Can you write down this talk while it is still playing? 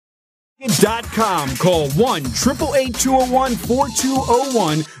.com. Call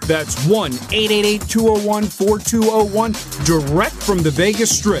 1-888-201-4201. That's 1-888-201-4201. Direct from the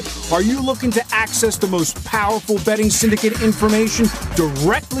Vegas Strip. Are you looking to access the most powerful betting syndicate information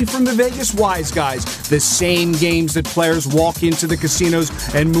directly from the Vegas Wise Guys? The same games that players walk into the casinos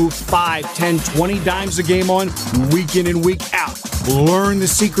and move 5, 10, 20 dimes a game on week in and week out. Learn the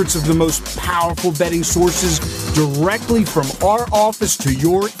secrets of the most powerful betting sources directly from our office to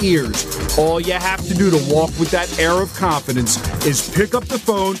your ears. All you have to do to walk with that air of confidence is pick up the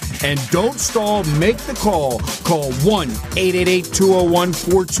phone and don't stall. Make the call. Call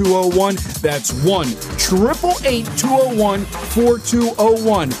 1-888-201-4201. That's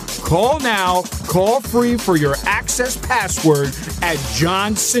 1-888-201-4201. Call now. Call free for your access password at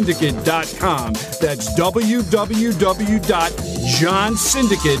johnsyndicate.com. That's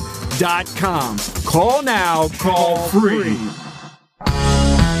www.johnsyndicate.com. Call now. Call free.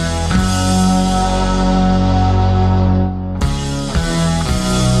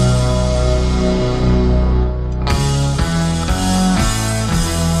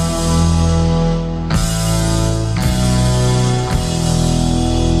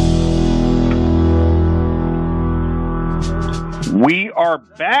 We are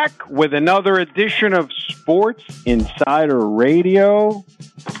back with another edition of Sports Insider Radio.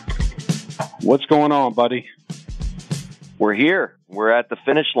 What's going on, buddy? We're here. We're at the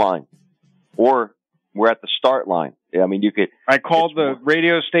finish line. Or we're at the start line. I mean, you could... I called the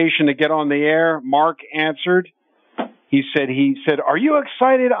radio station to get on the air. Mark answered. He said, "Are you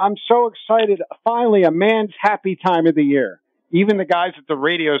excited? I'm so excited. Finally, a man's happy time of the year." Even the guys at the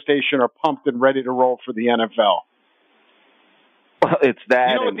radio station are pumped and ready to roll for the NFL. Well, it's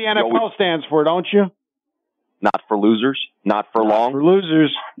that. You know what the NFL stands for, don't you? Not for losers. Not for long. Not for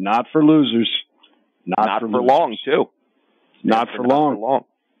losers. Not for losers. Not for long, too. Not for long.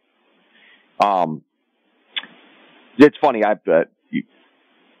 It's funny. I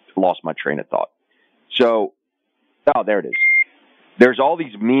lost my train of thought. So, there it is. There's all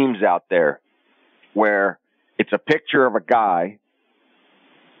these memes out there where it's a picture of a guy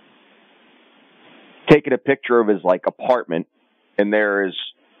taking a picture of his apartment. And there is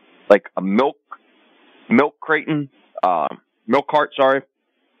a milk cart, a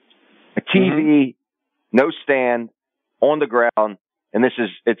TV, no stand, on the ground, and it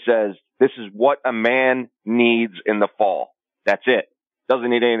says, "This is what a man needs in the fall." That's it. Doesn't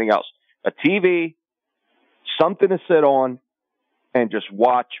need anything else. A TV, something to sit on, and just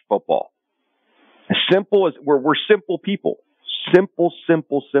watch football. As simple as we're simple people. Simple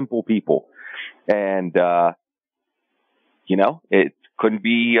people. And it couldn't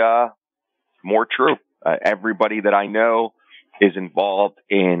be more true. Everybody that I know is involved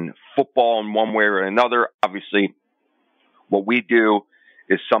in football in one way or another. Obviously, what we do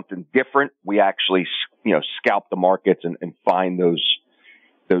is something different. We actually, scalp the markets and find those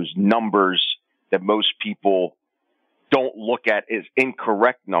numbers that most people don't look at as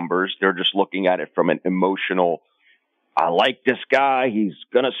incorrect numbers. They're just looking at it from an emotional, I like this guy, he's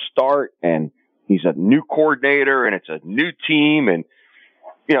going to start, and he's a new coordinator, and it's a new team. And,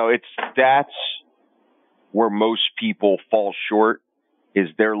 that's where most people fall short, is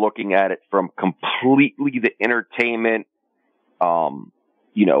they're looking at it from completely the entertainment,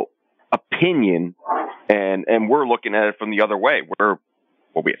 opinion. And we're looking at it from the other way. We have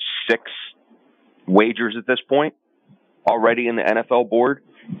 6 wagers at this point already in the NFL board.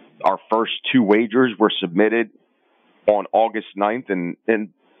 Our first 2 wagers were submitted on August 9th. And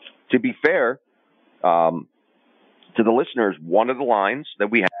to be fair, to the listeners, one of the lines that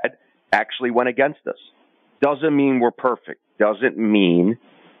we had actually went against us. Doesn't mean we're perfect. Doesn't mean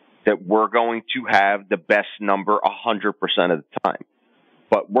that we're going to have the best number 100% of the time.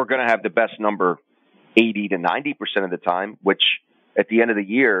 But we're going to have the best number 80 to 90% of the time, which at the end of the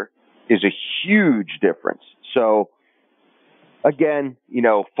year is a huge difference. So, again,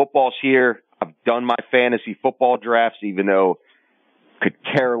 football's here. I've done my fantasy football drafts, even though could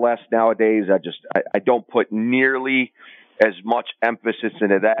care less nowadays. I don't put nearly as much emphasis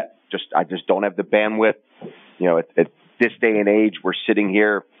into that. I just don't have the bandwidth. At this day and age, we're sitting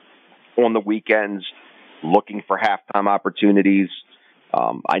here on the weekends looking for halftime opportunities.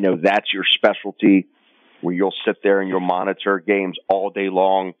 I know that's your specialty, where you'll sit there and you'll monitor games all day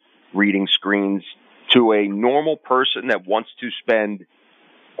long, reading screens. To a normal person that wants to spend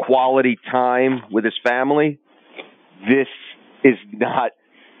quality time with his family, this is not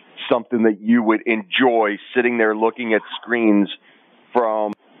something that you would enjoy, sitting there looking at screens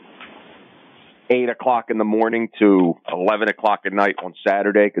from 8 o'clock in the morning to 11 o'clock at night on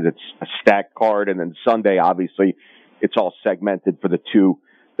Saturday, because it's a stacked card. And then Sunday, obviously, it's all segmented for the 2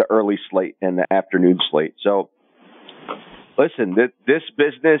 the early slate and the afternoon slate. So, listen, this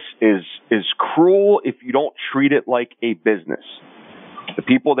business is cruel if you don't treat it like a business. The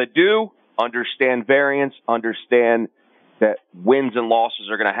people that do understand variance, understand that wins and losses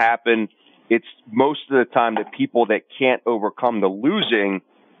are going to happen. It's most of the time the people that can't overcome the losing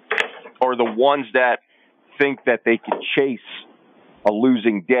are the ones that think that they can chase a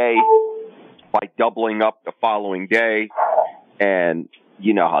losing day by doubling up the following day. And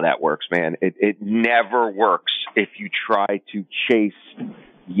you know how that works, man. It never works if you try to chase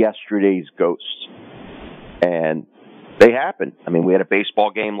yesterday's ghosts. And they happen. I mean, we had a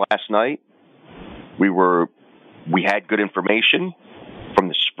baseball game last night. We had good information from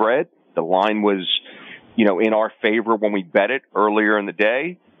the spread. The line was, in our favor when we bet it earlier in the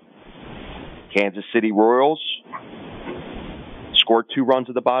day. Kansas City Royals scored 2 runs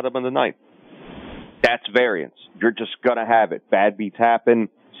at the bottom of the ninth. That's variance. You're just going to have it. Bad beats happen.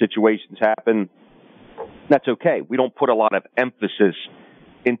 Situations happen. That's okay. We don't put a lot of emphasis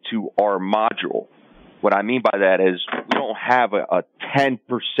into our module. What I mean by that is we don't have a 10%,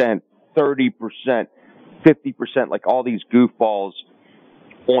 30%, 50%, like all these goofballs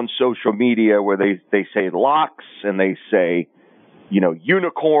on social media where they say locks and they say,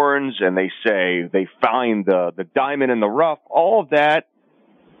 unicorns, and they say they find the diamond in the rough. All of that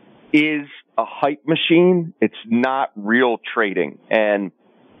is a hype machine. It's not real trading. And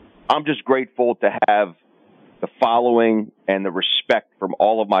I'm just grateful to have the following and the respect from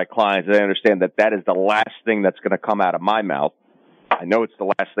all of my clients. I understand that is the last thing that's going to come out of my mouth. I know it's the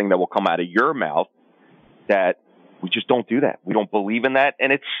last thing that will come out of your mouth, that we just don't do that. We don't believe in that.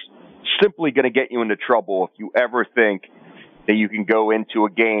 And it's simply going to get you into trouble if you ever think that you can go into a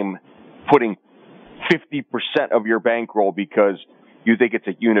game putting 50% of your bankroll because you think it's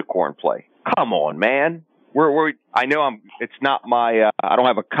a unicorn play. Come on, man. I know it's not my, I don't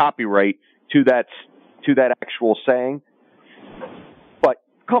have a copyright to that actual saying, but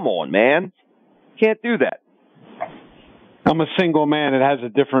come on, man. Can't do that. I'm a single man. It has a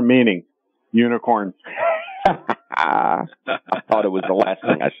different meaning. Unicorn. I thought it was the last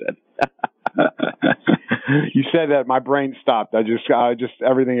thing I said. You said that, my brain stopped. I just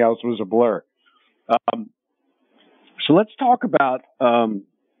everything else was a blur. So let's talk about,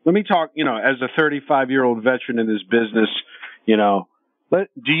 let me talk, as a 35-year-old veteran in this business,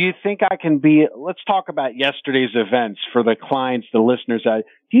 do you think I can let's talk about yesterday's events for the clients, the listeners. Do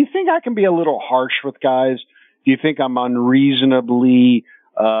you think I can be a little harsh with guys? Do you think I'm unreasonably,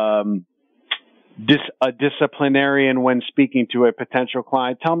 a disciplinarian when speaking to a potential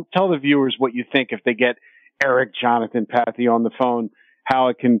client? Tell the viewers what you think if they get Eric Jonathan Pathy on the phone, how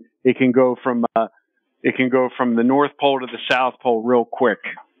it can go from the North Pole to the South Pole real quick,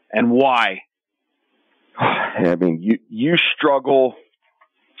 and why. I mean, you struggle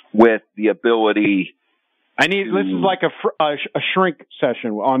with the ability. This is like a shrink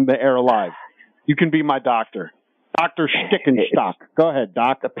session on the air live. You can be my doctor. Dr. Stickenstock. Go ahead,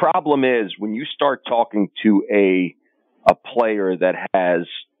 Doc. The problem is when you start talking to a player that has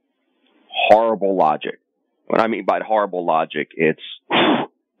horrible logic. What I mean by horrible logic, it's,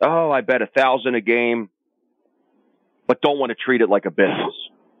 I bet 1,000 a game, but don't want to treat it like a business.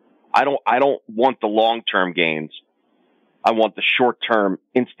 I don't want the long-term gains. I want the short-term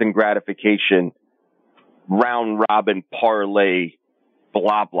instant gratification, round robin parlay,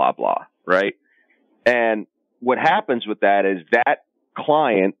 blah, blah, blah, right? And what happens with that is that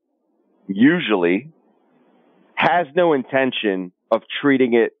client usually has no intention of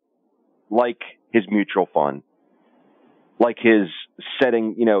treating it like his mutual fund, like his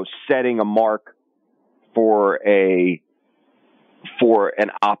setting a mark for an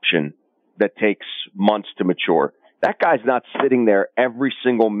option that takes months to mature. That guy's not sitting there every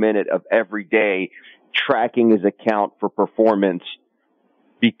single minute of every day tracking his account for performance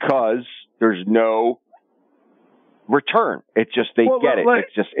because there's no return. It's just get it.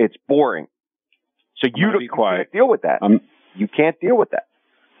 It's boring. So you can't deal with that. You can't deal with that.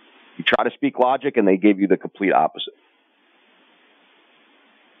 You try to speak logic, and they give you the complete opposite.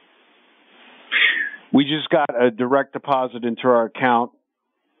 We just got a direct deposit into our account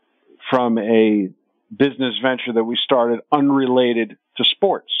from a business venture that we started unrelated to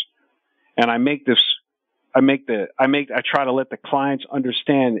sports. And I try to let the clients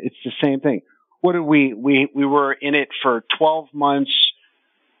understand it's the same thing. What did we were in it for 12 months.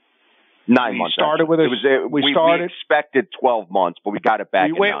 9 months. We expected 12 months, but we got it back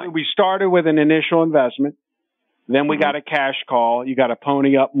in 9. We started with an initial investment. Then we got a cash call. You got to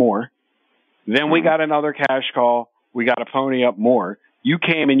pony up more. Then we got another cash call. We got to pony up more. You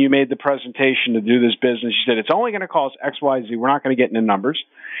came and you made the presentation to do this business. You said, it's only going to cost X, Y, Z. We're not going to get into numbers.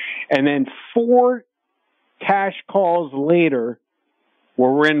 And then 4 cash calls later,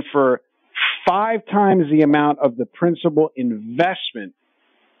 where we're in for 5 times the amount of the principal investment.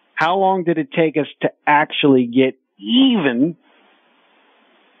 How long did it take us to actually get even?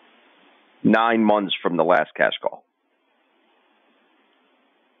 9 months from the last cash call.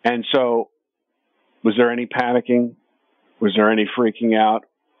 And so, was there any panicking? Was there any freaking out?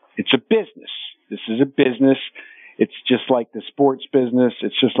 It's a business. This is a business. It's just like the sports business.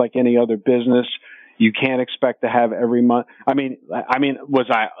 It's just like any other business. You can't expect to have every month. I mean, was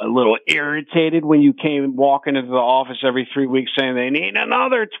I a little irritated when you came walking into the office every 3 weeks saying they need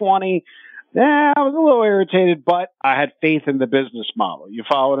another 20? Yeah, I was a little irritated, but I had faith in the business model. You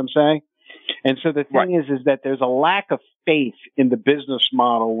follow what I'm saying? And so the thing is that there's a lack of faith in the business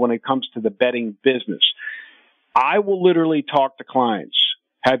model when it comes to the betting business. I will literally talk to clients.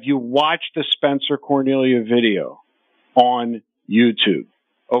 Have you watched the Spencer Cornelia video on YouTube?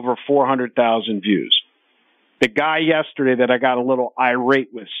 Over 400,000 views. The guy yesterday that I got a little irate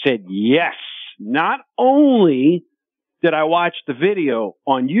with said, yes, not only did I watch the video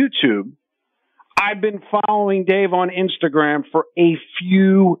on YouTube, I've been following Dave on Instagram for a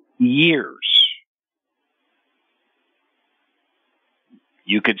few years.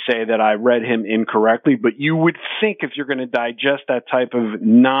 You could say that I read him incorrectly, but you would think if you're going to digest that type of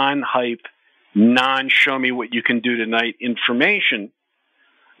non-hype, non-show me what you can do tonight information,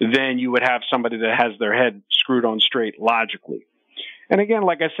 then you would have somebody that has their head screwed on straight logically. And again,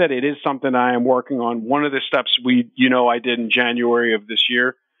 like I said, it is something I am working on. One of the steps I did in January of this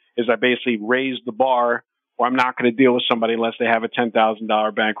year is I basically raised the bar where I'm not going to deal with somebody unless they have a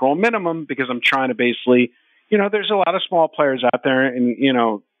 $10,000 bankroll minimum, because I'm trying to basically, there's a lot of small players out there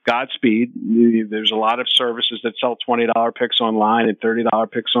and, Godspeed. There's a lot of services that sell $20 picks online and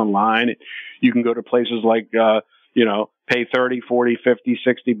 $30 picks online. You can go to places like, pay 30, 40, 50,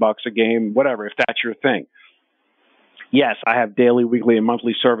 60 bucks a game, whatever, if that's your thing. Yes, I have daily, weekly, and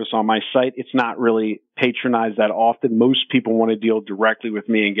monthly service on my site. It's not really patronized that often. Most people want to deal directly with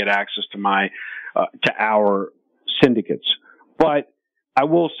me and get access to our syndicates. But I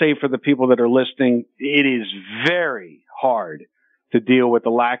will say for the people that are listening, it is very hard to deal with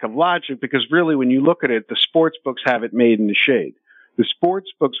the lack of logic, because really when you look at it, the sports books have it made in the shade. The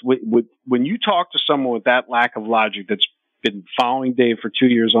sports books, when you talk to someone with that lack of logic that's been following Dave for 2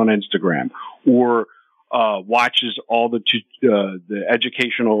 years on Instagram, or watches all the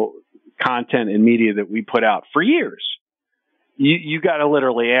educational content and media that we put out for years, you got to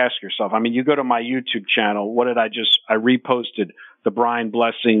literally ask yourself. I mean, you go to my YouTube channel. I reposted the Brian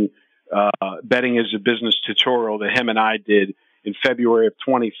Blessing betting as a business tutorial that him and I did in February of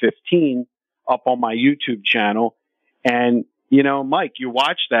 2015 up on my YouTube channel. And, Mike, you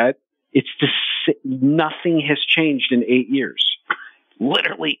watch that. It's just nothing has changed in 8 years.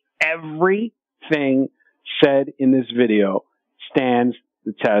 Literally everything said in this video stands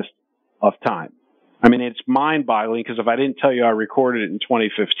the test of time. I mean, it's mind-boggling, because if I didn't tell you I recorded it in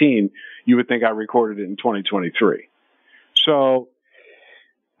 2015, you would think I recorded it in 2023. So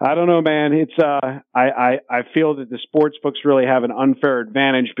I don't know, man. It's I feel that the sports books really have an unfair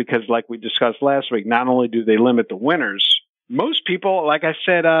advantage, because, like we discussed last week, not only do they limit the winners, most people, like I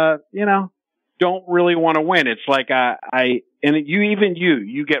said, don't really want to win. It's like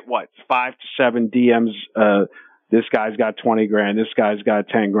you get what, 5 to 7 DMs. This guy's got 20 grand. This guy's got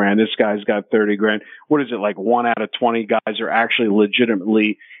 10 grand. This guy's got 30 grand. What is it, like 1 out of 20 guys are actually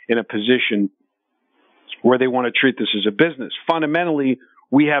legitimately in a position where they want to treat this as a business? Fundamentally,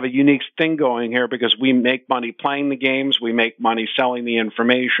 we have a unique thing going here, because we make money playing the games. We make money selling the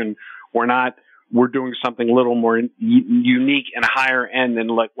information. We're doing something a little more unique and higher end than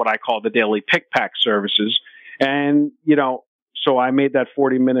like what I call the daily pick pack services. And, so I made that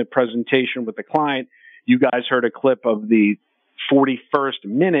 40-minute presentation with the client. You guys heard a clip of the 41st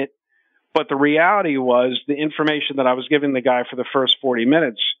minute, but the reality was the information that I was giving the guy for the first 40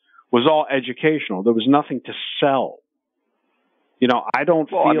 minutes was all educational. There was nothing to sell. I don't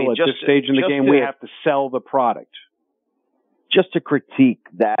feel at this stage in the game we have to sell the product. Just to critique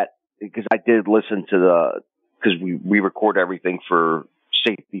that, because I did listen to because we record everything for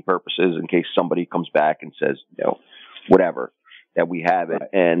safety purposes in case somebody comes back and says, whatever, that we have it. Right.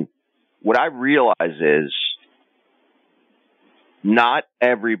 And what I realize is not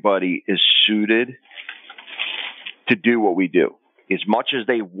everybody is suited to do what we do. As much as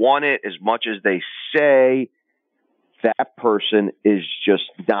they want it, as much as they say, that person is just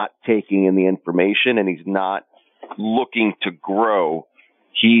not taking in the information, and he's not looking to grow.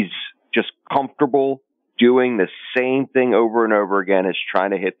 He's just comfortable doing the same thing over and over again, is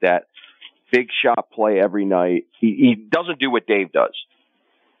trying to hit that big shot play every night. He doesn't do what Dave does.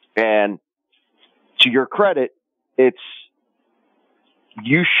 And to your credit, you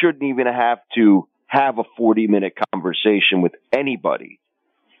shouldn't even have to have a 40-minute conversation with anybody,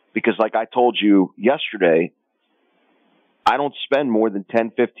 because like I told you yesterday, I don't spend more than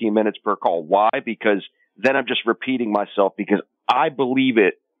 10, 15 minutes per call. Why? Because then I'm just repeating myself, because I believe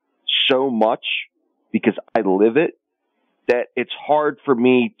it so much, because I live it, that it's hard for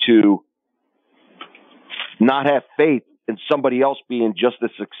me to not have faith in somebody else being just as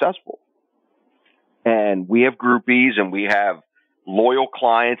successful. And we have groupies and we have loyal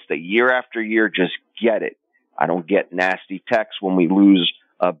clients that year after year just get it. I don't get nasty texts when we lose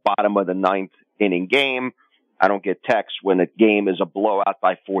a bottom of the ninth inning game. I don't get texts when a game is a blowout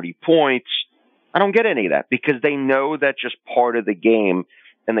by 40 points. I don't get any of that, because they know that's just part of the game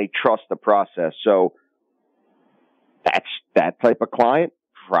and they trust the process. So that's that type of client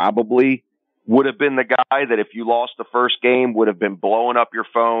probably would have been the guy that if you lost the first game would have been blowing up your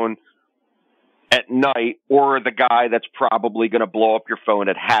phone at night, or the guy that's probably going to blow up your phone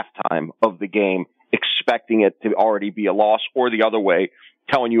at halftime of the game, expecting it to already be a loss, or the other way,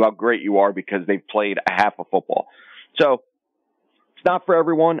 telling you how great you are because they've played a half of football. So it's not for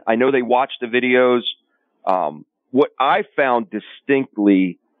everyone. I know they watch the videos. What I found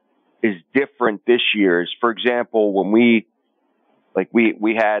distinctly is different this year is, for example, when we had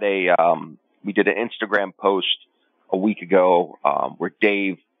we did an Instagram post a week ago, where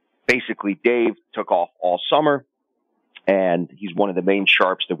Dave took off all summer, and he's one of the main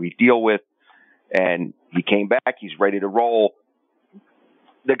sharps that we deal with. And he came back. He's ready to roll.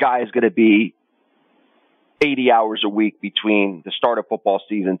 The guy is going to be 80 hours a week between the start of football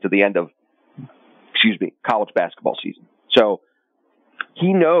season to the end of, college basketball season. So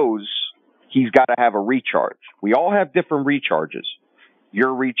he knows he's got to have a recharge. We all have different recharges.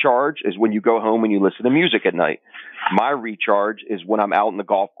 Your recharge is when you go home and you listen to music at night. My recharge is when I'm out in the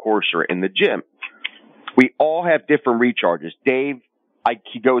golf course or in the gym. We all have different recharges. Dave,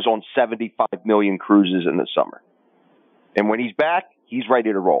 he goes on 75 million cruises in the summer. And when he's back, he's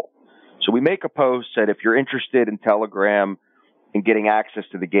ready to roll. So we make a post that if you're interested in Telegram and getting access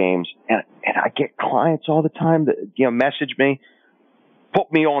to the games, and I get clients all the time that, message me,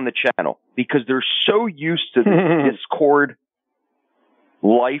 put me on the channel, because they're so used to the Discord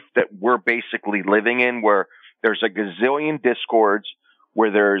life that we're basically living in, where there's a gazillion Discords,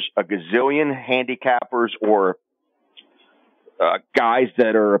 where there's a gazillion handicappers or guys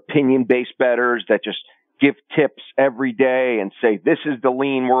that are opinion-based bettors that just give tips every day and say, this is the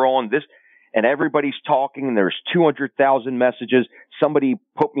lean we're on, this, and everybody's talking, and there's 200,000 messages. Somebody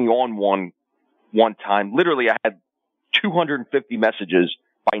put me on one time. Literally, I had 250 messages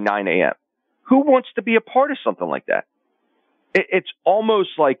by 9 a.m. Who wants to be a part of something like that? It's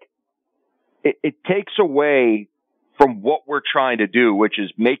almost like it takes away from what we're trying to do, which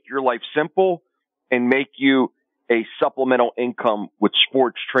is make your life simple and make you a supplemental income with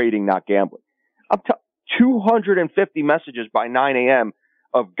sports trading, not gambling. 250 messages by 9 a.m.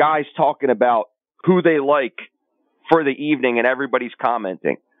 of guys talking about who they like for the evening, and everybody's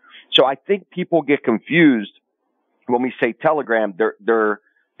commenting. So I think people get confused when we say Telegram.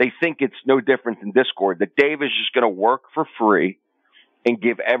 They think it's no different than Discord, that Dave is just going to work for free and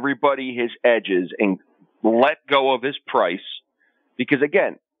give everybody his edges and let go of his price. Because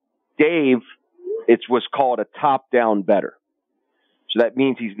again, Dave, it's what's called a top-down bettor. So that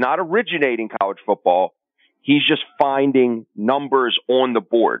means he's not originating college football. He's just finding numbers on the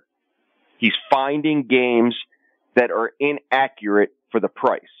board. He's finding games that are inaccurate for the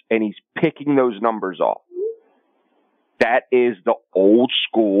price, and he's picking those numbers off. That is the old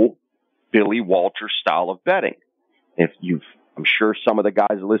school Billy Walters style of betting. I'm sure some of the guys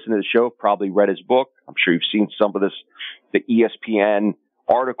that listen to the show have probably read his book. I'm sure you've seen some of the ESPN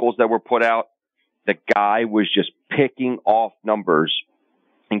articles that were put out. The guy was just picking off numbers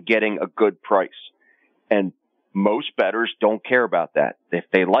and getting a good price. And most bettors don't care about that. If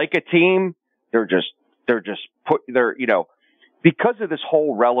they like a team, because of this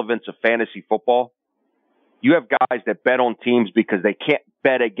whole relevance of fantasy football, you have guys that bet on teams because they can't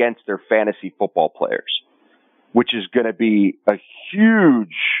bet against their fantasy football players, which is going to be a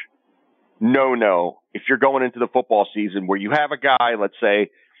huge no-no if you're going into the football season where you have a guy, let's say,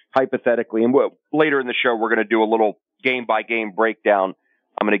 hypothetically, and later in the show, we're going to do a little game-by-game breakdown.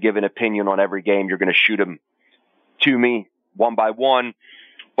 I'm going to give an opinion on every game. You're going to shoot them to me one by one.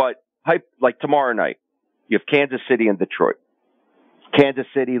 But like tomorrow night, you have Kansas City and Detroit. Kansas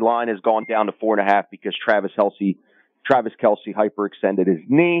City line has gone down to 4.5 because Travis Kelce hyperextended his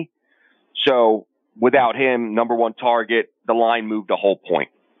knee. So without him, number one target, the line moved a whole point.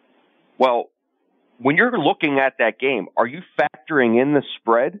 Well, when you're looking at that game, are you factoring in the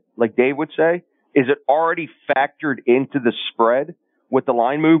spread, like Dave would say? Is it already factored into the spread with the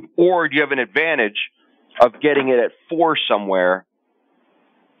line move? Or do you have an advantage of getting it at 4 somewhere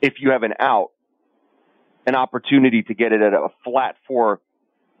if you have an opportunity to get it at a flat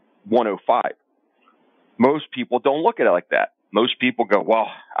 4.105? Most people don't look at it like that. Most people go, well,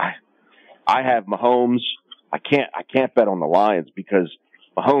 I have Mahomes. I can't bet on the Lions because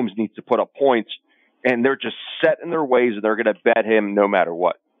Mahomes needs to put up points, and they're just set in their ways and they're going to bet him no matter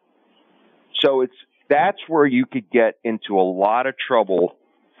what. So that's where you could get into a lot of trouble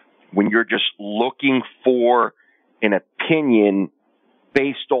when you're just looking for an opinion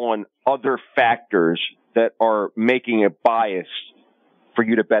based on other factors that are making it biased for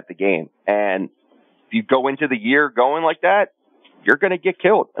you to bet the game. And if you go into the year going like that, you're going to get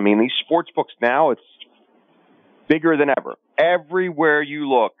killed. I mean, these sports books now, it's bigger than ever. Everywhere you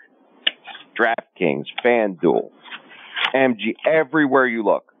look, DraftKings, FanDuel, MG, everywhere you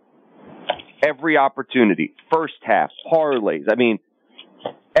look, every opportunity, first half, parlays. I mean,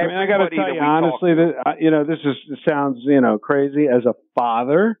 I got to tell you honestly that this sounds crazy. As a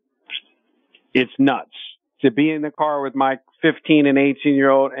father, it's nuts to be in the car with my 15 and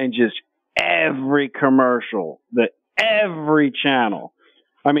 18-year-old and just every commercial, every channel.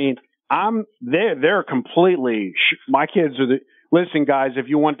 I mean, they're completely. My kids are listen, guys. If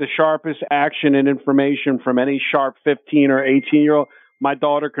you want the sharpest action and information from any sharp 15 or 18-year-old. My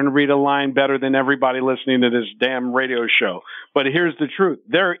daughter can read a line better than everybody listening to this damn radio show. But here's the truth.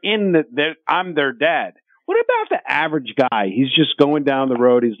 I'm their dad. What about the average guy? He's just going down the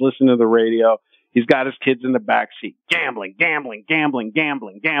road. He's listening to the radio. He's got his kids in the back seat. Gambling.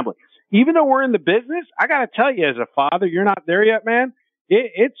 Even though we're in the business, I got to tell you, as a father, you're not there yet, man.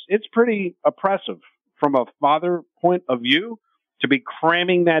 It's pretty oppressive from a father point of view to be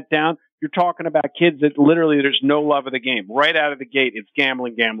cramming that down. You're talking about kids that literally there's no love of the game. Right out of the gate, it's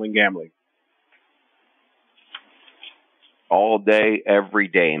gambling. All day, every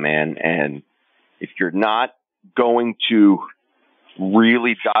day, man. And if you're not going to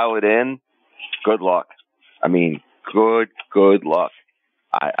really dial it in, good luck. I mean, good luck.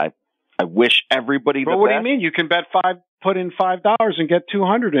 I wish everybody the best. But what best. do you mean? You can put in $5 and get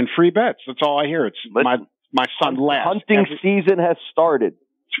 200 in free bets. That's all I hear. My son laughs. Hunting season has started.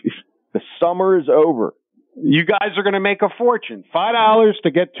 The summer is over. You guys are going to make a fortune. $5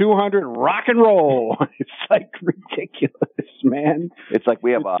 to get 200. Rock and roll. It's like ridiculous, man. It's like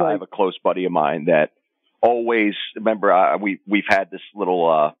I have a close buddy of mine that always, remember, we've had this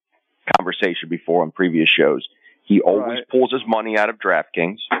little conversation before on previous shows. He always pulls his money out of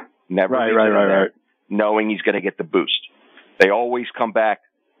DraftKings. Never right. Knowing he's going to get the boost. They always come back.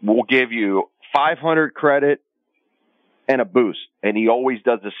 We'll give you 500 credit and a boost. And he always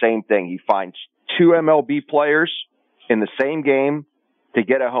does the same thing. He finds 2 MLB players in the same game to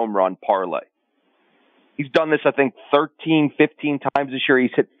get a home run parlay. He's done this, I think, 13, 15 times this year.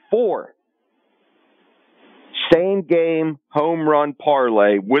 He's hit 4 same game home run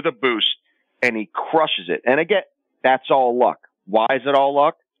parlay with a boost, and he crushes it. And again, that's all luck. Why is it all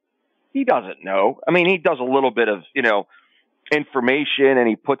luck? He doesn't know. I mean, he does a little bit of, information, and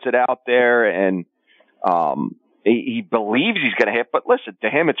he puts it out there, and he believes he's going to hit. But listen, to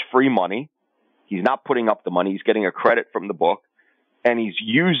him, it's free money. He's not putting up the money. He's getting a credit from the book, and he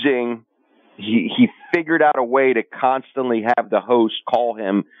figured out a way to constantly have the host call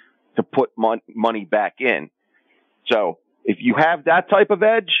him to put money back in. So if you have that type of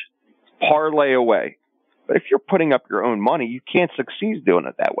edge, parlay away. But if you're putting up your own money, you can't succeed doing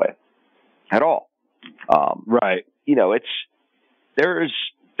it that way at all. Right.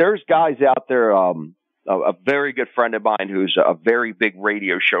 There's guys out there. A very good friend of mine who's a very big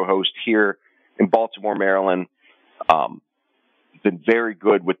radio show host here in Baltimore, Maryland. Been very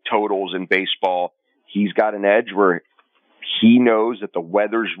good with totals in baseball. He's got an edge where he knows that the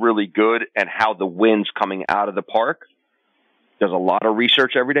weather's really good and how the wind's coming out of the park. Does a lot of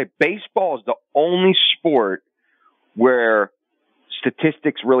research every day. Baseball is the only sport where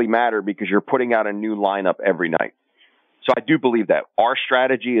statistics really matter because you're putting out a new lineup every night. So I do believe that. Our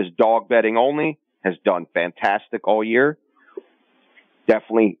strategy is dog betting only, has done fantastic all year.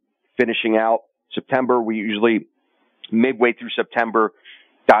 Definitely finishing out September. We usually, midway through September,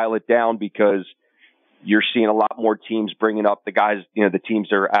 dial it down because you're seeing a lot more teams bringing up the guys, the teams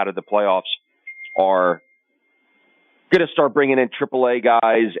that are out of the playoffs are going to start bringing in AAA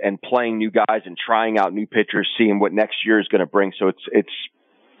guys and playing new guys and trying out new pitchers, seeing what next year is going to bring. So it's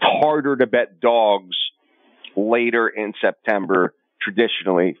harder to bet dogs later in September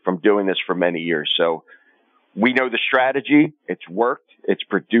traditionally from doing this for many years. So we know the strategy. It's worked. It's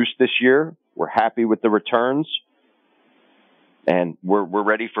produced this year. We're happy with the returns, and we're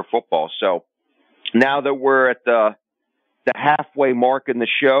ready for football. So now that we're at the halfway mark in the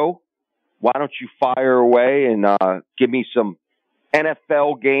show, why don't you fire away and give me some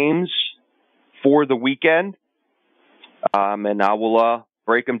NFL games for the weekend, and I will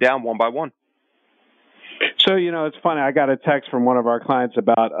break them down one by one. So, it's funny. I got a text from one of our clients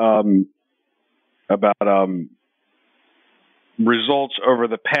about results over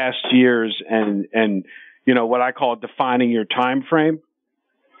the past years and what I call defining your time frame.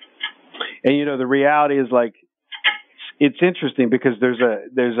 And, the reality is, like, it's interesting because there's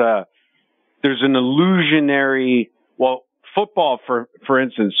an illusionary, football, for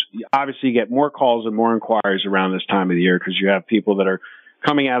instance, obviously you get more calls and more inquiries around this time of the year because you have people that are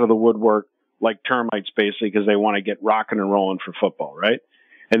coming out of the woodwork like termites, basically, because they want to get rocking and rolling for football, right?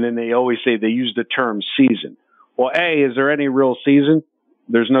 And then they always say they use the term season. Well, A, is there any real season?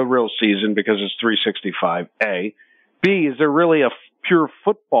 There's no real season because it's 365, A. B, is there really a pure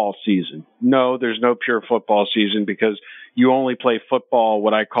football season? No, there's no pure football season because you only play football,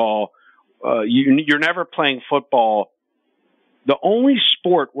 what I call, you're never playing football. The only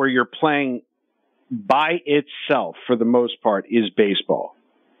sport where you're playing by itself, for the most part, is baseball.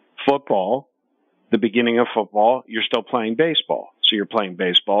 Football, the beginning of football, you're still playing baseball. So you're playing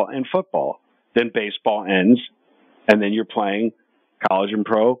baseball and football. Then baseball ends, and then you're playing college and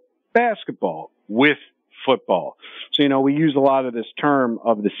pro basketball with football. So, we use a lot of this term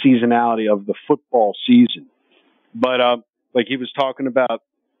of the seasonality of the football season. But like he was talking about,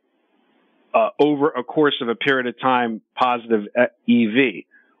 over a course of a period of time, positive EV.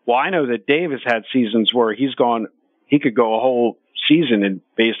 Well, I know that Dave has had seasons where he could go a whole season and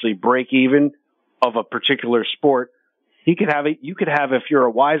basically break even of a particular sport. You could have, if you're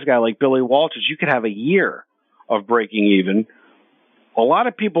a wise guy like Billy Walters, you could have a year of breaking even. A lot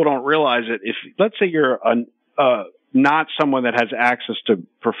of people don't realize it. If, let's say you're not someone that has access to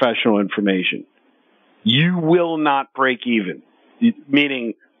professional information, you will not break even,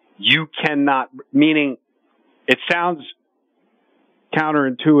 meaning it sounds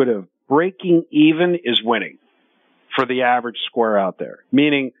counterintuitive. Breaking even is winning for the average square out there,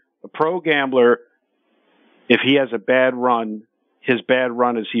 meaning a pro gambler, if he has a bad run, his bad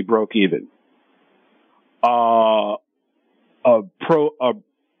run is he broke even. A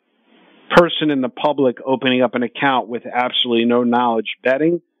person in the public opening up an account with absolutely no knowledge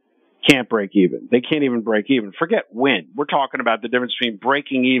betting can't break even. They can't even break even. Forget win. We're talking about the difference between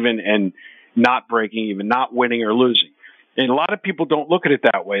breaking even and not breaking even, not winning or losing. And a lot of people don't look at it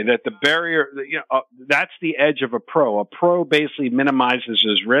that way, that the barrier, that's the edge of a pro. A pro basically minimizes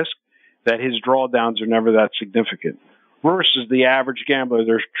his risk, that his drawdowns are never that significant. Versus the average gambler,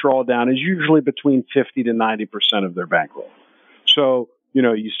 their drawdown is usually between 50 to 90% of their bankroll. So,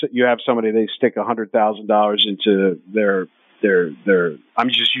 you have somebody, they stick $100,000 into their, I'm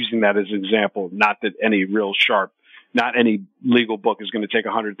just using that as an example, not that not any legal book is going to take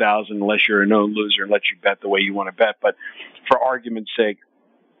 $100,000 unless you're a known loser and let you bet the way you want to bet. But for argument's sake,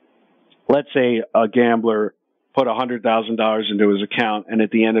 let's say a gambler put $100,000 into his account, and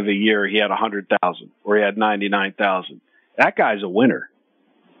at the end of a year he had $100,000 or he had $99,000. That guy's a winner.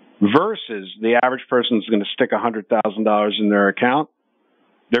 Versus the average person is going to stick $100,000 in their account.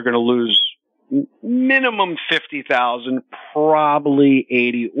 They're going to lose minimum 50,000, probably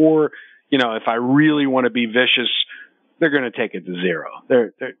 80, or, if I really want to be vicious, they're going to take it to zero.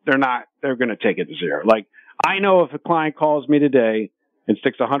 They're going to take it to zero. Like, I know if a client calls me today and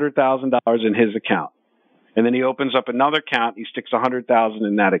sticks $100,000 in his account, and then he opens up another account, he sticks $100,000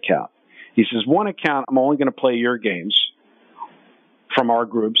 in that account. He says, one account, I'm only going to play your games from our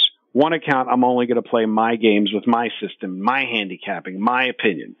groups. One account, I'm only going to play my games with my system, my handicapping, my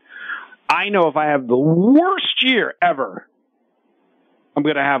opinion. I know if I have the worst year ever, I'm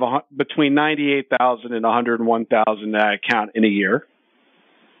going to have between 98,000 and 101,000 in that account in a year.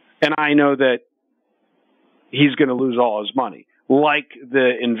 And I know that he's going to lose all his money. Like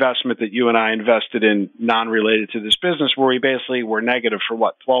the investment that you and I invested in non-related to this business, where we basically were negative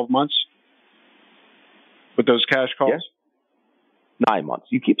for 12 months with those cash calls? Yeah. 9 months.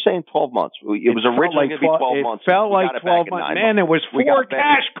 You keep saying 12 months. It was originally going to be 12 months. It felt like 12 months. Man, there was 4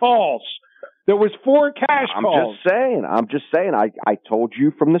 cash calls. There was 4 cash calls. I'm just saying. I told you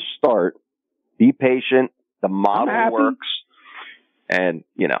from the start, be patient. The model works. And,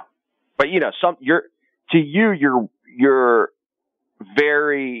 but you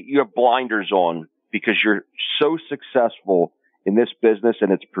have blinders on because you're so successful in this business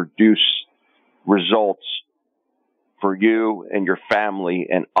and it's produced results for you and your family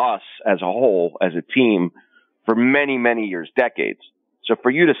and us as a whole, as a team, for many, many years, decades. So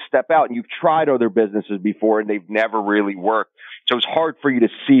for you to step out, and you've tried other businesses before and they've never really worked. So it's hard for you to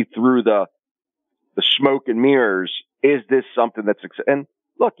see through the smoke and mirrors. Is this something that's, and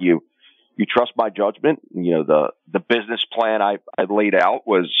look, you trust my judgment. You know, the business plan I laid out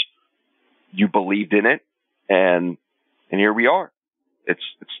was, you believed in it, and here we are. It's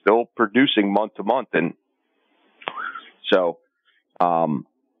still producing month to month. And so,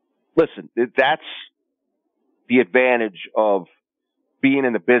 listen, that's the advantage of being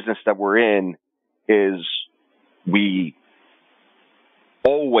in the business that we're in, is we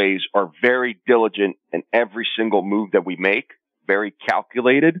always are very diligent in every single move that we make, very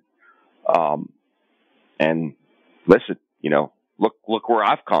calculated. And listen, you know, look where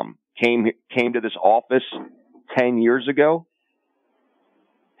I've come. Came to this office 10 years ago,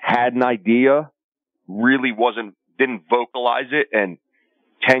 had an idea, really didn't vocalize it. And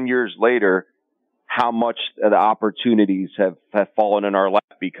 10 years later, how much the opportunities have fallen in our lap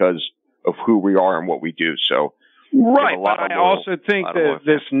because of who we are and what we do. So, right. But I also think that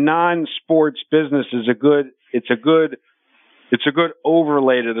this non-sports business is a good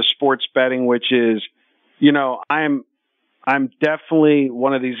overlay to the sports betting, which is, you know, I'm definitely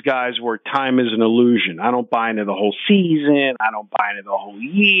one of these guys where time is an illusion. I don't buy into the whole season. I don't buy into the whole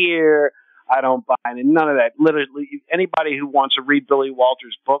year. I don't buy into none of that. Literally, anybody who wants to read Billy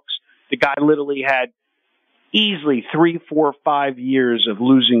Walters' books, the guy literally had easily 3, 4, 5 years of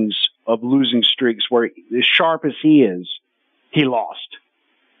losing streaks where, as sharp as he is, he lost.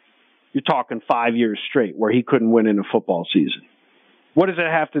 You're talking 5 years straight where he couldn't win in a football season. What does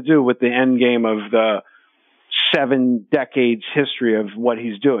that have to do with the end game of the 7 decades history of what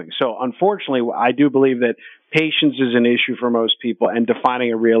he's doing? So unfortunately, I do believe that patience is an issue for most people, and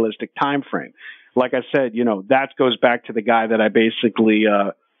defining a realistic time frame. Like I said, you know, that goes back to the guy that I basically,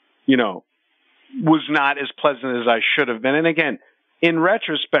 you know, was not as pleasant as I should have been. And again, in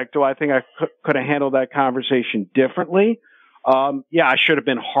retrospect, do I think I could have handled that conversation differently? Yeah, I should have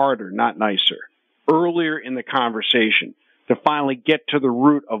been harder, not nicer, earlier in the conversation to finally get to the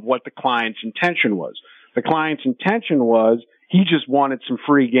root of what the client's intention was. The client's intention was he just wanted some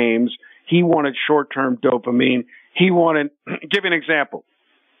free games. He wanted short-term dopamine. He wanted, give you an example.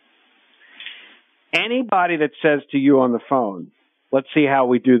 Anybody that says to you on the phone, let's see how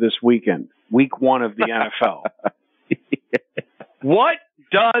we do this weekend, week 1 of the NFL. What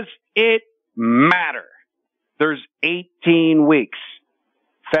does it matter? There's 18 weeks.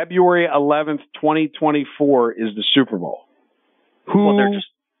 February 11th, 2024 is the Super Bowl. Who cares?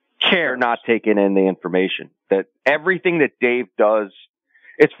 They're not taking in the information. That everything that Dave does,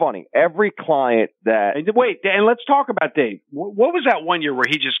 it's funny. Every client that... Wait, and let's talk about Dave. What was that one year where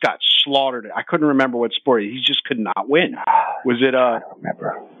he just got slaughtered? I couldn't remember what sport. He just could not win. Was it... I don't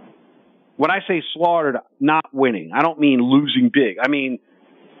remember. When I say slaughtered, not winning, I don't mean losing big. I mean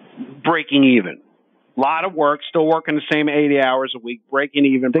breaking even. A lot of work, still working the same 80 hours a week, breaking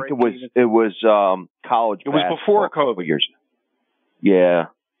even. I think it was college. It was before COVID years. Yeah.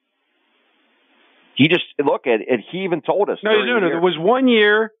 He just, look at it. He even told us. No. There was 1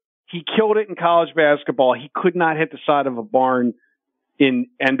 year he killed it in college basketball. He could not hit the side of a barn in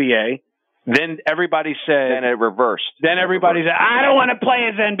NBA. Then everybody said. Then it reversed. Then everybody said, I don't want to play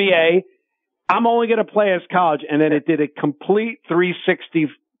as NBA. I'm only going to play as college. And then it did a complete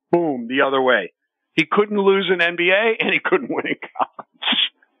 360 boom the other way. He couldn't lose in NBA and he couldn't win in college.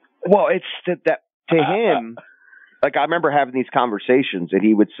 Well, it's that to him, like I remember having these conversations and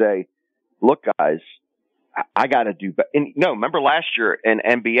he would say, look, guys, I got to do better. And no, remember last year in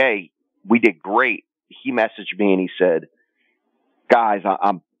NBA, we did great. He messaged me and he said, guys,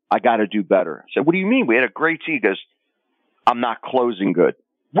 I got to do better. I said, what do you mean? We had a great team. He goes, I'm not closing good.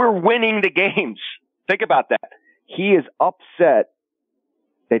 We're winning the games. Think about that. He is upset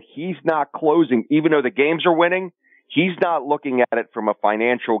that he's not closing, even though the games are winning. He's not looking at it from a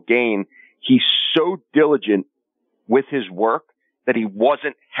financial gain. He's so diligent with his work that he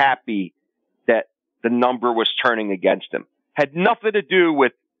wasn't happy that the number was turning against him. Had nothing to do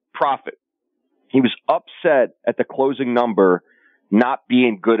with profit. He was upset at the closing number not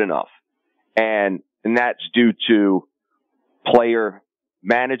being good enough. And that's due to player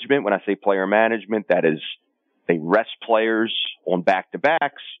management. When I say player management, that is they rest players on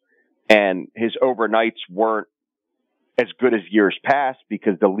back-to-backs, and his overnights weren't as good as years past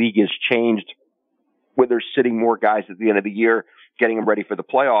because the league has changed where they're sitting more guys at the end of the year, getting them ready for the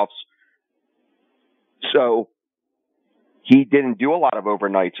playoffs. So he didn't do a lot of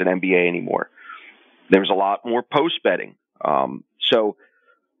overnights in NBA anymore. There's a lot more post betting. So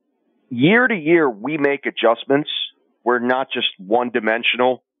year to year, we make adjustments we're not just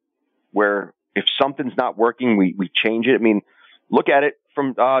one-dimensional, where if something's not working, we change it. I mean, look at it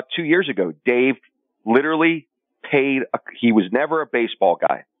from 2 years ago. Dave literally he was never a baseball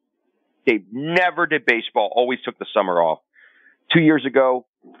guy. Dave never did baseball, always took the summer off. 2 years ago,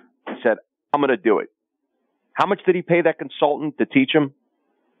 he said, I'm going to do it. How much did he pay that consultant to teach him?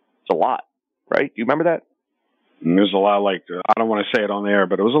 It's a lot, right? Do you remember that? There's a lot, I don't want to say it on the air,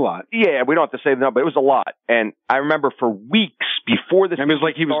 but it was a lot. Yeah, we don't have to say the number, but it was a lot. And I remember for weeks before this, it was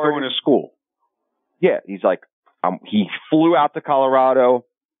like he was going to school. Yeah, he's like, he flew out to Colorado.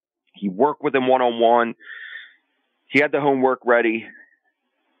 He worked with him one-on-one. He had the homework ready.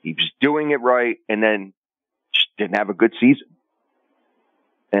 He was doing it right, and then just didn't have a good season.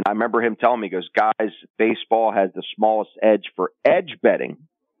 And I remember him telling me, he goes, guys, baseball has the smallest edge for edge betting,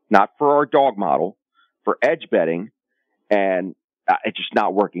 not for our dog model, for edge betting, and it's just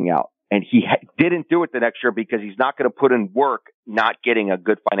not working out. And he didn't do it the next year because he's not going to put in work not getting a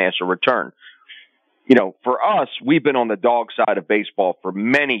good financial return. You know, for us, we've been on the dog side of baseball for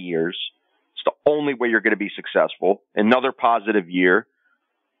many years. It's the only way you're going to be successful. Another positive year.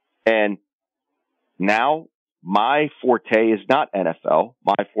 And now my forte is not NFL.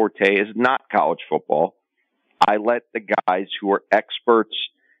 My forte is not college football. I let the guys who are experts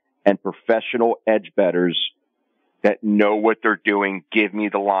and professional edge bettors that know what they're doing give me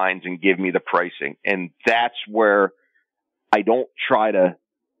the lines and give me the pricing. And that's where I don't try to,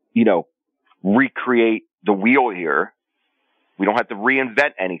 recreate the wheel here. We don't have to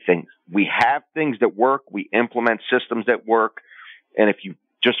reinvent anything. We have things that work. We implement systems that work. And if you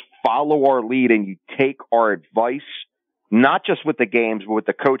just follow our lead and you take our advice, not just with the games, but with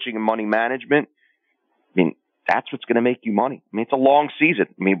the coaching and money management, that's what's going to make you money. It's a long season.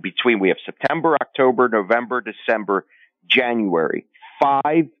 We have September, October, November, December, January,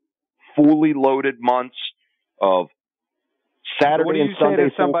 5 fully loaded months of Saturday and Sunday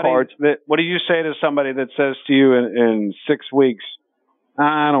full cards. What do you say to somebody that says to you in 6 weeks,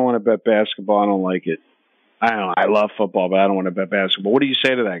 I don't want to bet basketball. I don't like it. I love football, but I don't want to bet basketball. What do you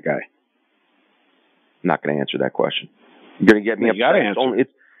say to that guy? I'm not going to answer that question. You're going to get me upset. You got to answer.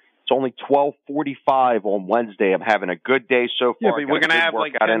 It's only 12:45 on Wednesday. I'm having a good day so far. Yeah, but we're going to have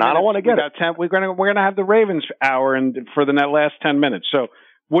like 10 and minutes. I don't want to get it. We're going to have the Ravens hour for the last 10 minutes. So,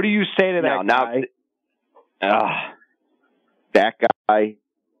 what do you say to that guy? That guy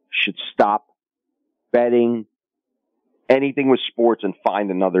should stop betting anything with sports and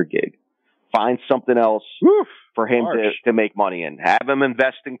find another gig. Find something else for him to make money in. Have him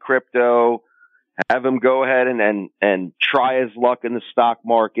invest in crypto. Have him go ahead and try his luck in the stock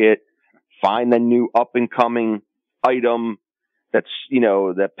market. Find the new up and coming item that's,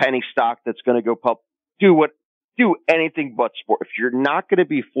 the penny stock that's going to go public. Do anything but sport. If you're not going to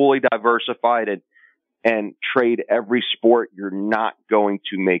be fully diversified and trade every sport, you're not going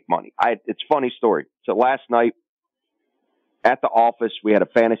to make money. It's a funny story. So last night at the office, we had a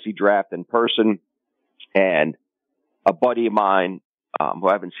fantasy draft in person, and a buddy of mine, who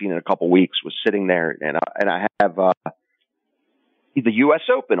I haven't seen in a couple weeks, was sitting there, and I have the U.S.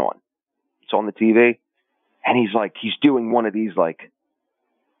 Open on. It's on the TV, and he's doing one of these little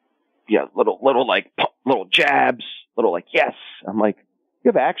jabs, yes. I'm like, you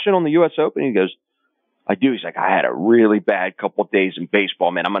have action on the U.S. Open? He goes, I do. He's like, I had a really bad couple of days in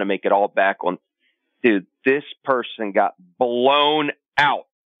baseball, man. I'm going to make it all back on. Dude, this person got blown out.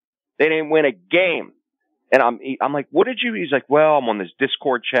 They didn't win a game. And I'm like, what did you? He's like, well, I'm on this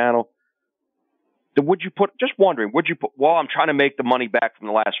Discord channel. What'd you put? Just wondering, what'd you put? Well, I'm trying to make the money back from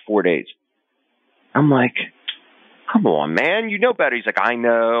the last 4 days. I'm like, come on, man. You know better. He's like, I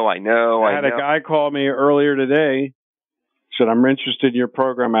know. I had a guy call me earlier today. Said, I'm interested in your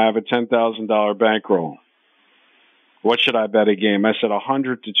program. I have a $10,000 bankroll. What should I bet a game? I said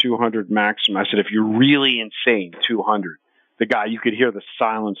 100 to 200 maximum. I said, if you're really insane, 200. The guy, you could hear the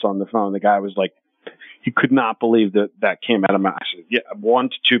silence on the phone. The guy was like, he could not believe that came out of my mouth. I said, yeah, 1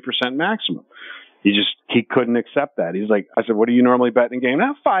 to 2% maximum. He couldn't accept that. He's like, I said, what do you normally bet in a game?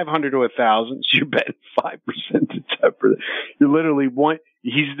 Now 500 to 1,000. So you're betting 5% to 10%. You're literally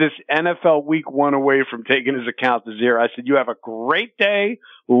he's this NFL week 1 away from taking his account to zero. I said, you have a great day.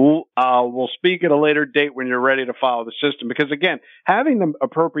 We'll speak at a later date when you're ready to follow the system. Because again, having the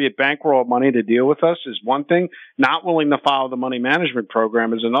appropriate bankroll money to deal with us is one thing. Not willing to follow the money management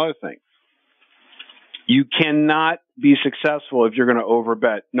program is another thing. You cannot be successful if you're going to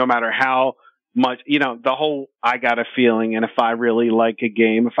overbet, no matter how much, the whole, I got a feeling. And if I really like a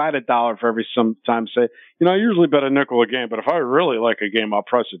game, if I had $1 for every sometimes say, I usually bet a nickel a game, but if I really like a game, I'll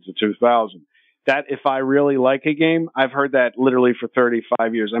press it to 2,000. That if I really like a game, I've heard that literally for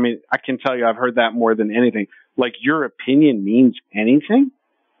 35 years. I mean, I can tell you I've heard that more than anything. Like, your opinion means anything?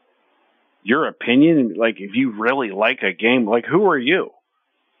 Your opinion? Like, if you really like a game, like, who are you?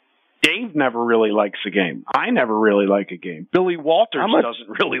 Dave never really likes a game. I never really like a game. Billy Walters doesn't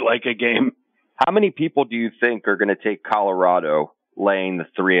really like a game. How many people do you think are going to take Colorado laying the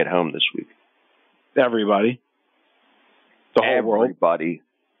 3 at home this week? Everybody. The whole world. Everybody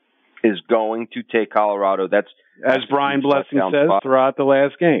is going to take Colorado. That's as Brian Blessing says throughout the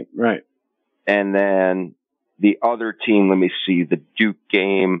last game. Right. And then the other team, let me see, the Duke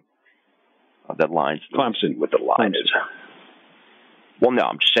game. Oh, that line's Clemson. What the line is. Well, no,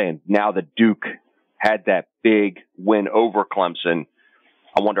 I'm just saying now that Duke had that big win over Clemson,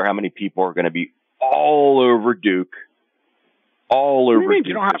 I wonder how many people are going to be all over Duke. All over Duke.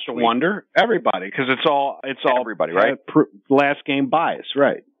 You don't have to wonder. Everybody, because it's all everybody, right? Last game bias,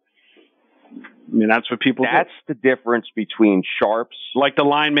 right? I mean, that's what people do. That's the difference between sharps. Like the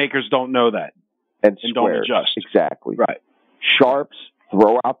line makers don't know that. And don't adjust. Exactly. Right. Sharps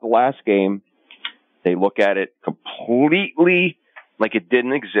throw out the last game. They look at it completely like it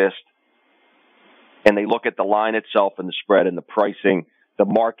didn't exist. And they look at the line itself and the spread and the pricing, the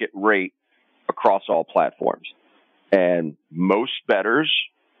market rate across all platforms. And most bettors,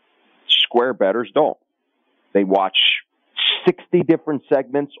 square bettors, don't. They watch 60 different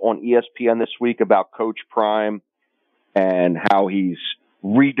segments on ESPN this week about Coach Prime and how he's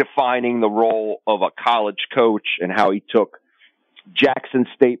redefining the role of a college coach and how he took Jackson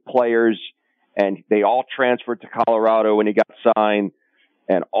State players and they all transferred to Colorado when he got signed,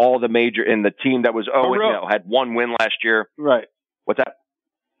 and all the major and the team that was had one win last year. Right. What's that?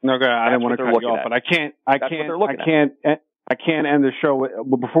 No, go ahead. I didn't want to cut you off, but I can't end the show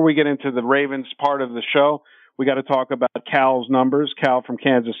before we get into the Ravens part of the show. We got to talk about Cal's numbers. Cal from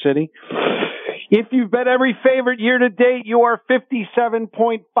Kansas City. If you've bet every favorite year to date, you are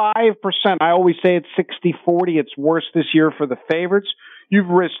 57.5%. I always say it's 60-40. It's worse this year for the favorites. You've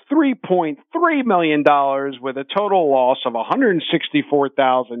risked $3.3 million with a total loss of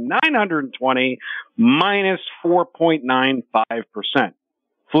 $164,920 minus 4.95%.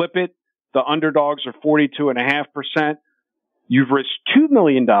 Flip it. The underdogs are 42.5%. You've risked $2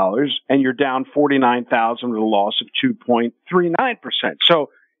 million and you're down $49,000 with a loss of 2.39%. So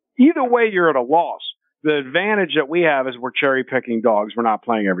either way, you're at a loss. The advantage that we have is we're cherry picking dogs. We're not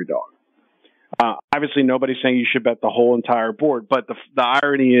playing every dog. Obviously, nobody's saying you should bet the whole entire board. But the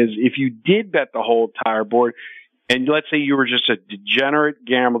irony is, if you did bet the whole entire board, and let's say you were just a degenerate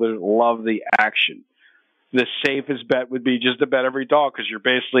gambler that loved the action, the safest bet would be just to bet every dog because you're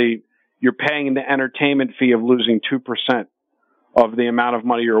paying the entertainment fee of losing 2% of the amount of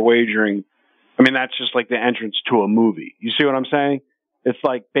money you're wagering. I mean, that's just like the entrance to a movie. You see what I'm saying? It's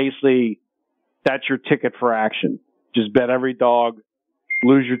like basically that's your ticket for action. Just bet every dog,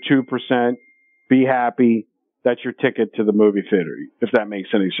 lose your 2%, be happy. That's your ticket to the movie theater, if that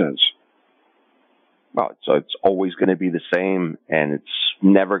makes any sense. Well, so it's always going to be the same, and it's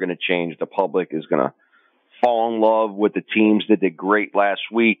never going to change. The public is going to fall in love with the teams that did great last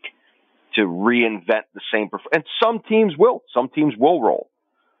week to reinvent the same and some teams will roll,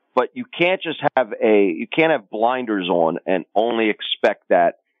 but you can't just have blinders on and only expect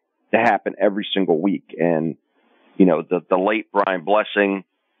that to happen every single week. And the late Brian Blessing,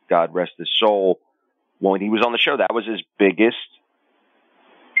 God rest his soul, when he was on the show, that was his biggest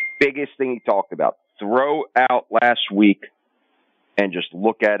thing he talked about. Throw out last week and just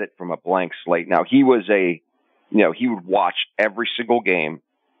look at it from a blank slate. Now he was he would watch every single game.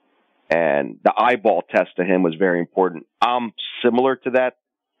 And the eyeball test to him was very important. I'm similar to that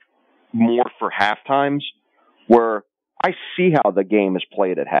more for half times, where I see how the game is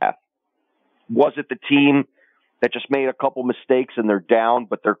played at half. Was it the team that just made a couple mistakes and they're down,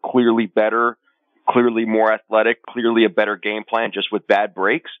 but they're clearly better, clearly more athletic, clearly a better game plan just with bad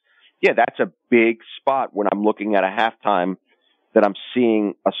breaks? Yeah, that's a big spot when I'm looking at a halftime that I'm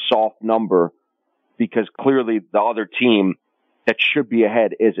seeing a soft number because clearly the other team that should be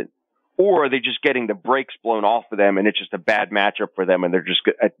ahead isn't. Or are they just getting the brakes blown off of them and it's just a bad matchup for them and they're just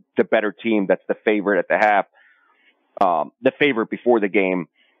the better team that's the favorite at the half. The favorite before the game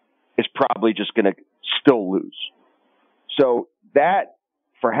is probably just going to still lose. So that,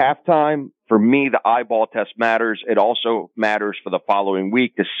 for halftime, for me, the eyeball test matters. It also matters for the following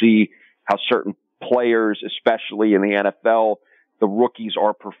week to see how certain players, especially in the NFL, the rookies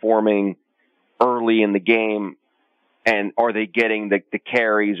are performing early in the game. And are they getting the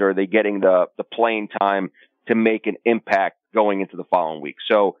carries? Or are they getting the playing time to make an impact going into the following week?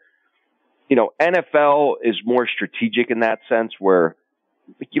 So, NFL is more strategic in that sense where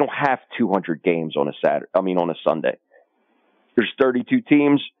you don't have 200 games on a Sunday. There's 32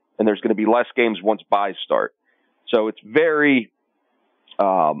 teams, and there's going to be less games once buys start. So it's very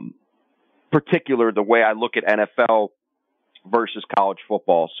particular the way I look at NFL versus college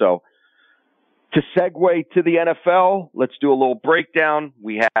football. So to segue to the NFL, let's do a little breakdown.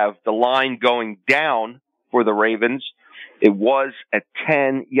 We have the line going down for the Ravens. It was at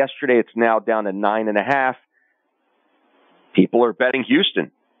 10 yesterday. It's now down to 9.5. People are betting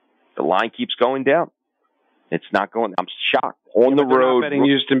Houston. The line keeps going down. It's not going. I'm shocked. On the road, they're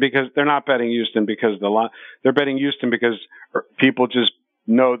not betting Houston because the line. They're betting Houston because people just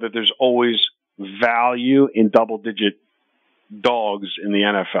know that there's always value in double-digit dogs in the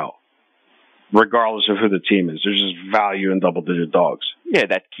NFL, regardless of who the team is. There's just value in double-digit dogs. Yeah,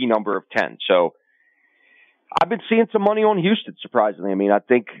 that key number of 10. So I've been seeing some money on Houston, surprisingly. I mean, I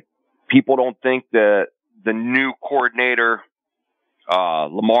think people don't think the new coordinator,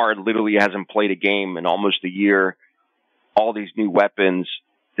 Lamar, literally hasn't played a game in almost a year. All these new weapons.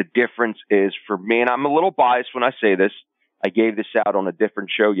 The difference is for me, and I'm a little biased when I say this. I gave this out on a different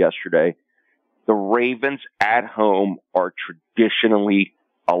show yesterday. The Ravens at home are traditionally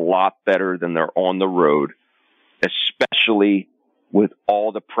a lot better than they're on the road, especially with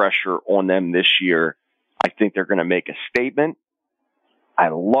all the pressure on them this year. I think they're going to make a statement. I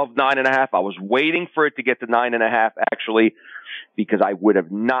love 9.5. I was waiting for it to get to 9.5, actually, because I would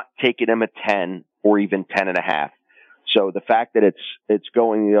have not taken him at 10 or even 10.5. So the fact that it's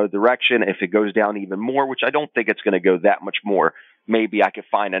going the other direction, if it goes down even more, which I don't think it's going to go that much more, maybe I could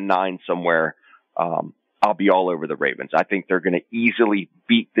find a 9 somewhere. I'll be all over the Ravens. I think they're going to easily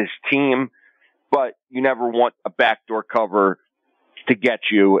beat this team, but you never want a backdoor cover to get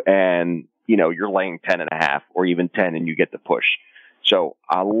you and, you're laying 10.5 or even 10 and you get the push. So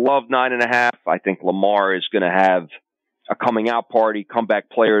I love 9.5. I think Lamar is going to have a coming out party, comeback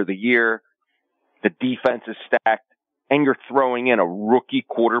player of the year. The defense is stacked, and you're throwing in a rookie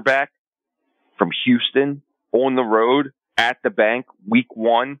quarterback from Houston on the road at the bank, week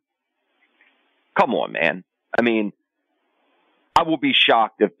 1. Come on, man. I mean, I will be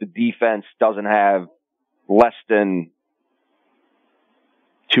shocked if the defense doesn't have less than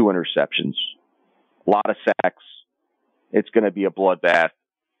 2 interceptions, a lot of sacks. It's going to be a bloodbath.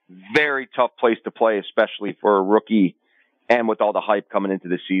 Very tough place to play, especially for a rookie. And with all the hype coming into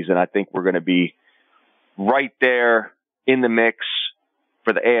the season, I think we're going to be right there in the mix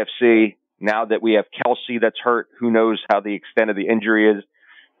for the AFC. Now that we have Kelsey that's hurt, who knows how the extent of the injury is.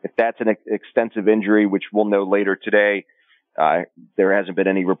 If that's an extensive injury, which we'll know later today, there hasn't been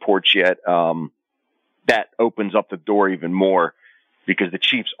any reports yet. That opens up the door even more because the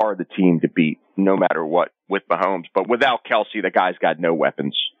Chiefs are the team to beat no matter what with Mahomes. But without Kelsey, the guy's got no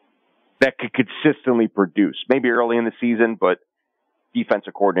weapons that could consistently produce. Maybe early in the season, but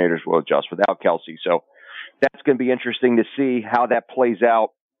defensive coordinators will adjust without Kelsey. So that's going to be interesting to see how that plays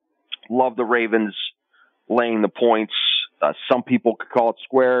out. Love the Ravens laying the points. Some people could call it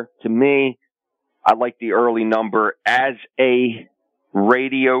square. To me, I like the early number as a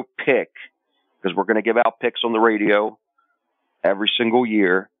radio pick because we're going to give out picks on the radio every single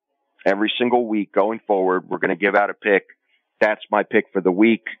year, every single week going forward. We're going to give out a pick. That's my pick for the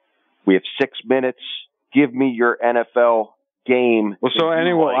week. We have 6 minutes. Give me your NFL game. Well, so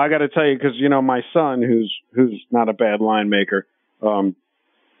anyway, I got to tell you, because, my son, who's not a bad line maker,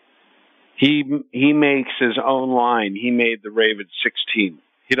 he makes his own line. He made the Ravens 16.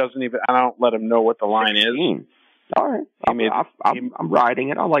 He doesn't even, I don't let him know what the line 16. Is. All right. I'm riding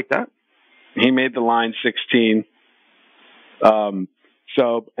it. I like that. He made the line 16. And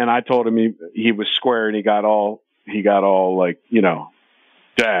I told him he was square and he got all like,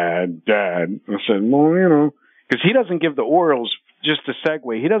 Dad. I said, well, because he doesn't give the Orioles, just to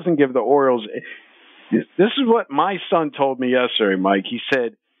segue, he doesn't give the Orioles. This is what my son told me yesterday, Mike. He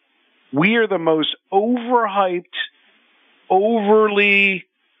said, we are the most overhyped, overly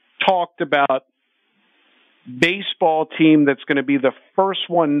talked about baseball team that's going to be the first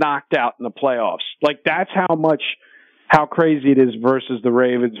one knocked out in the playoffs. Like, that's how crazy it is versus the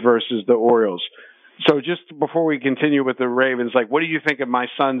Ravens versus the Orioles. So just before we continue with the Ravens, like, what do you think of my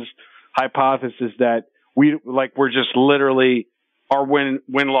son's hypothesis that we're just literally, our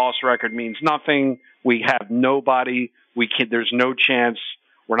win-loss record means nothing. We have nobody. There's no chance.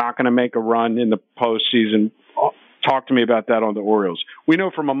 We're not going to make a run in the postseason. Talk to me about that on the Orioles. We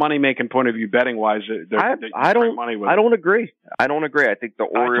know from a money-making point of view, betting-wise, I don't agree. I think the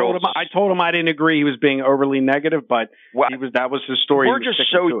Orioles. I told him I didn't agree. He was being overly negative, but that was his story. We're just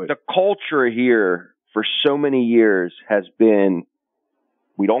the culture here for so many years has been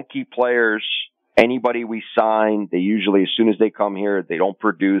we don't keep players Anybody we sign, they usually, as soon as they come here, they don't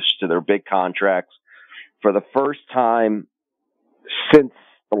produce to their big contracts. For the first time since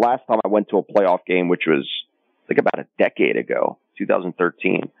the last time I went to a playoff game, which was I think about a decade ago,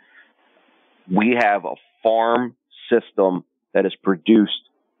 2013, we have a farm system that has produced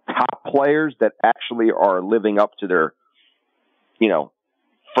top players that actually are living up to their,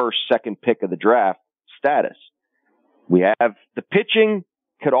 first, second pick of the draft status. We have the pitching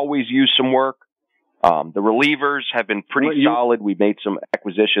could always use some work. The relievers have been pretty solid. We made some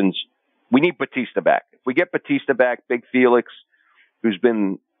acquisitions. We need Batista back. If we get Batista back, Big Felix, who's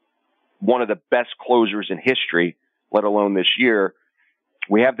been one of the best closers in history, let alone this year,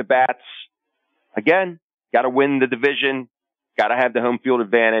 we have the bats. Again, got to win the division. Got to have the home field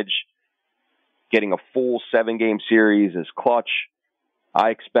advantage. Getting a full 7-game series is clutch.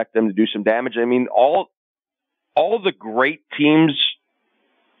 I expect them to do some damage. I mean, all the great teams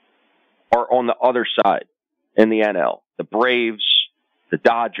are on the other side in the NL. The Braves, the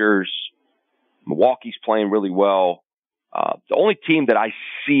Dodgers, Milwaukee's playing really well. The only team that I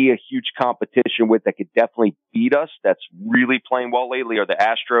see a huge competition with that could definitely beat us, that's really playing well lately, are the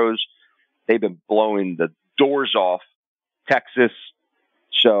Astros. They've been blowing the doors off Texas.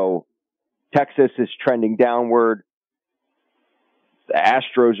 So Texas is trending downward. The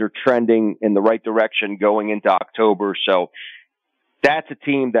Astros are trending in the right direction going into October. So that's a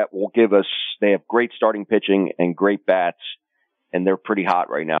team that will give us, they have great starting pitching and great bats, and they're pretty hot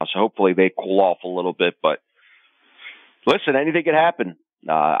right now. So hopefully they cool off a little bit. But listen, anything can happen.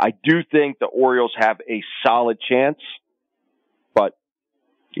 I do think the Orioles have a solid chance, but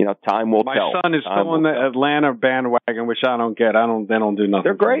time will tell. My son is still on the Atlanta bandwagon, which I don't get. They don't do nothing.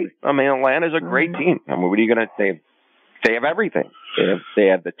 They're great. I mean, Atlanta's a great team. I mean, what are you going to say? They have everything. They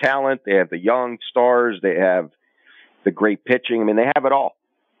have the talent. They have the young stars. They have the great pitching. I mean, they have it all.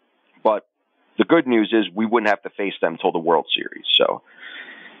 But the good news is we wouldn't have to face them until the World Series. So,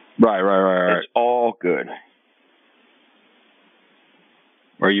 right. It's all good.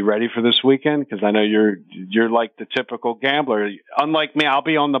 Are you ready for this weekend? Because I know you're like the typical gambler. Unlike me, I'll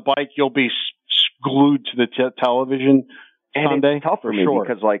be on the bike. You'll be glued to the television Sunday. It's tough for me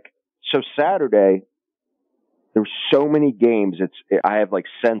because, so Saturday, there were so many games. I have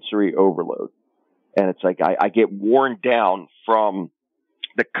sensory overload, and it's I get worn down from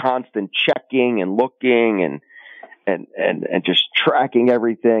the constant checking and looking and just tracking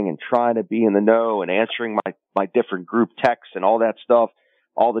everything and trying to be in the know and answering my different group texts and all that stuff.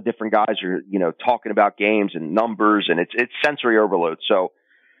 All the different guys are, talking about games and numbers, and it's sensory overload. So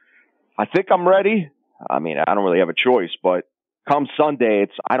I think I'm ready. I mean, I don't really have a choice, but come Sunday,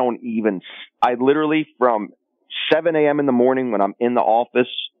 I literally from 7 a.m. in the morning when I'm in the office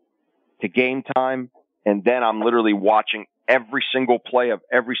to game time, and then I'm literally watching every single play of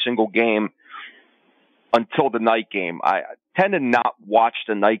every single game until the night game. I tend to not watch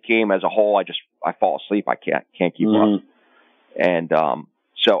the night game as a whole. I fall asleep. I can't keep up. And,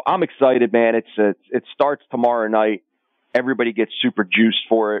 so I'm excited, man. It starts tomorrow night. Everybody gets super juiced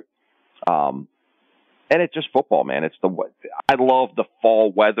for it. And it's just football, man. I love the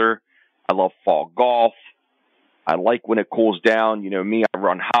fall weather. I love fall golf. I like when it cools down. Me, I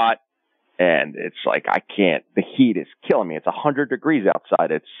run hot, and it's the heat is killing me. It's 100 degrees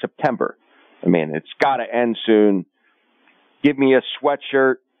outside. It's September. I mean, it's got to end soon. Give me a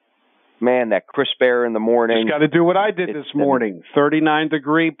sweatshirt. Man, that crisp air in the morning. Just got to do what I did this morning.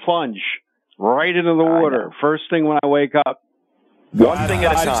 39-degree plunge right into the water. First thing when I wake up. One thing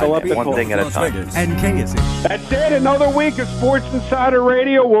at a time. One thing at a time. And KSE. That's it. Another week of Sports Insider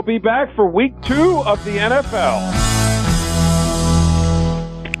Radio. We'll be back for week 2 of the NFL.